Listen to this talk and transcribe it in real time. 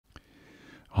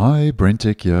Hi,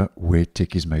 BrenTech here, where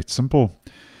tech is made simple.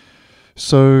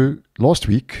 So last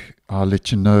week, I let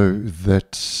you know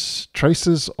that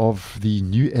traces of the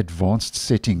new advanced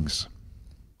settings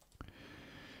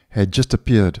had just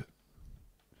appeared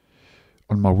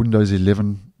on my Windows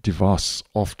 11 device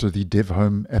after the Dev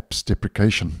Home apps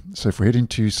deprecation. So if we head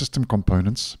into System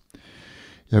Components,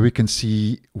 here we can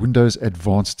see Windows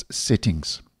Advanced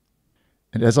Settings.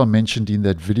 And as I mentioned in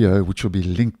that video, which will be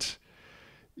linked,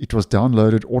 it was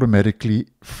downloaded automatically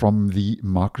from the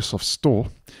Microsoft Store.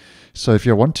 So if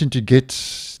you're wanting to get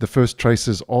the first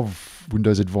traces of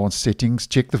Windows Advanced Settings,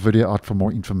 check the video out for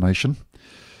more information.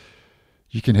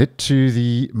 You can head to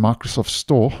the Microsoft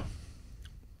Store,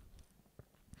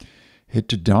 head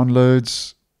to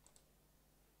Downloads,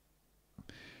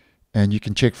 and you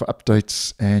can check for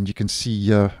updates. And you can see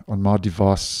here on my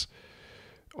device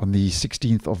on the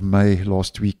 16th of May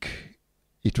last week,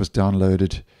 it was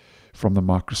downloaded from the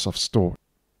Microsoft Store.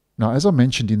 Now, as I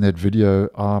mentioned in that video,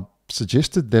 I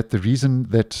suggested that the reason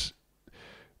that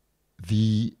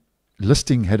the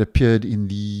listing had appeared in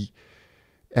the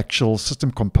actual system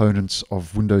components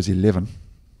of Windows 11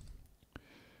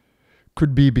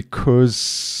 could be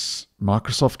because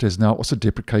Microsoft has now also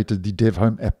deprecated the Dev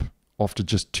Home app after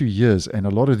just 2 years, and a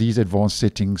lot of these advanced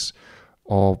settings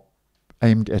are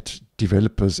aimed at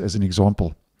developers, as an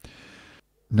example.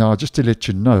 Now, just to let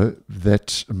you know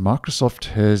that Microsoft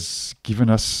has given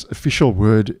us official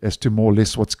word as to more or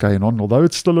less what's going on, although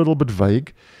it's still a little bit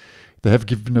vague. They have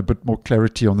given a bit more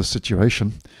clarity on the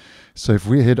situation. So if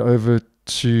we head over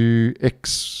to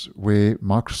X, where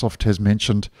Microsoft has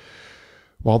mentioned,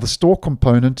 while the store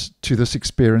component to this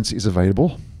experience is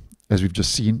available, as we've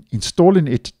just seen, installing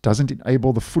it doesn't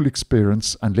enable the full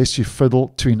experience unless you fiddle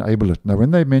to enable it. Now,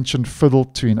 when they mention fiddle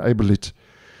to enable it,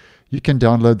 you can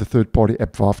download the third-party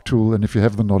app Valve tool, and if you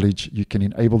have the knowledge, you can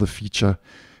enable the feature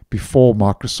before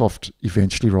Microsoft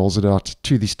eventually rolls it out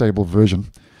to the stable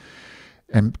version.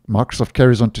 And Microsoft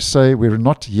carries on to say, we're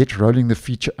not yet rolling the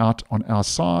feature out on our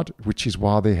side, which is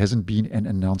why there hasn't been an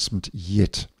announcement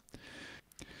yet.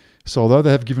 So although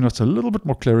they have given us a little bit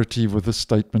more clarity with this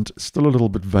statement, still a little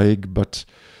bit vague, but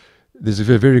there's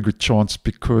a very good chance,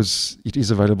 because it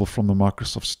is available from the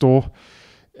Microsoft Store,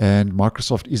 and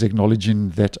Microsoft is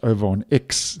acknowledging that over on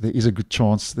X, there is a good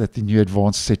chance that the new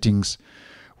advanced settings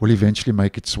will eventually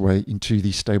make its way into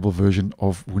the stable version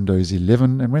of Windows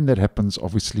 11. And when that happens,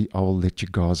 obviously, I will let you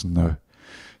guys know.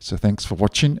 So thanks for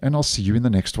watching, and I'll see you in the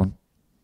next one.